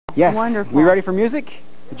Yes. Wonderful. We ready for music?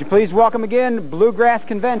 Would you please welcome again Bluegrass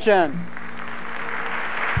Convention?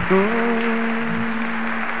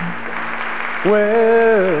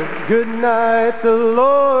 Well, good night, the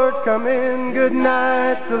Lord's come in. Good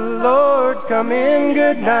night, the Lord's come in.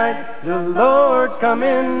 Good night, the Lord's come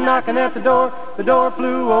in. Knocking at the door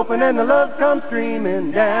flew open and the love comes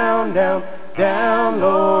streaming down, down, down,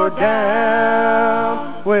 Lord,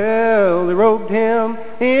 down. Well, they robed him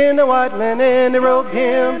in the white linen. They robed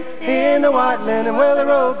him in the white linen. Well, they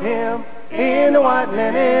robed him in the white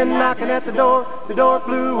linen. Knocking at the door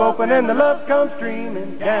flew open and the love comes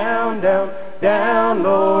streaming down, down, down,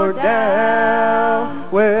 Lord,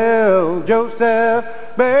 down. Well, Joseph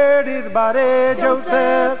buried his body.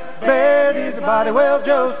 Joseph buried his body. Well,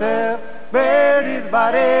 Joseph buried his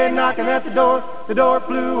body. Knocking at the door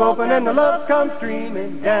flew open and the love comes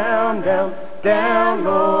streaming down, down, down,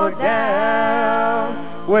 Lord,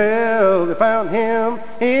 down. Well, they found him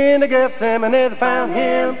in the Gethsemane. They found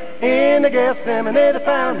him in the Gethsemane. They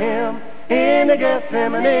found him in the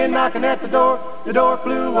Gethsemane. Knocking at the door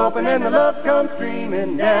flew open and the love comes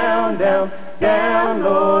streaming down, down, down,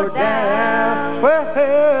 Lord, down.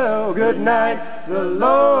 Well, good night, the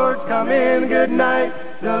Lord's come in. Good night,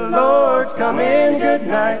 the Lord's come in. Good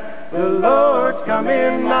night, the Lord's come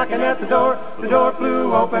in. Knocking at the door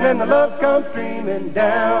flew open and the love comes streaming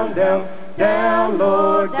down, down, down,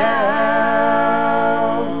 Lord, down.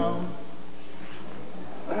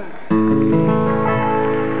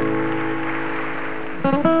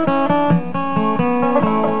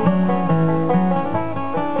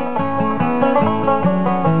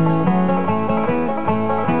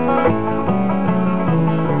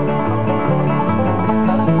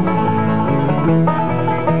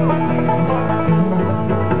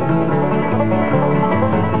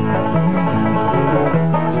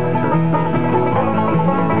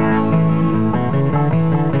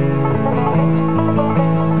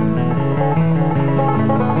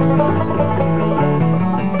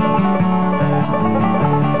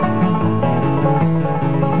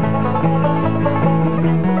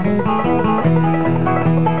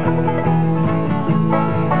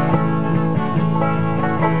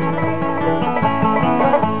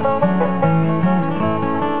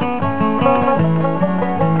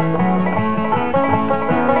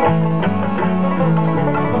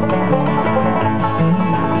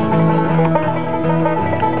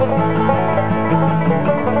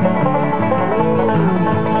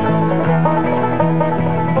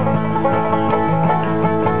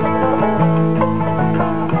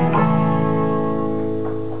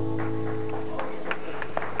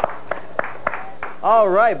 All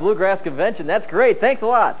right, Bluegrass Convention. That's great. Thanks a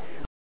lot.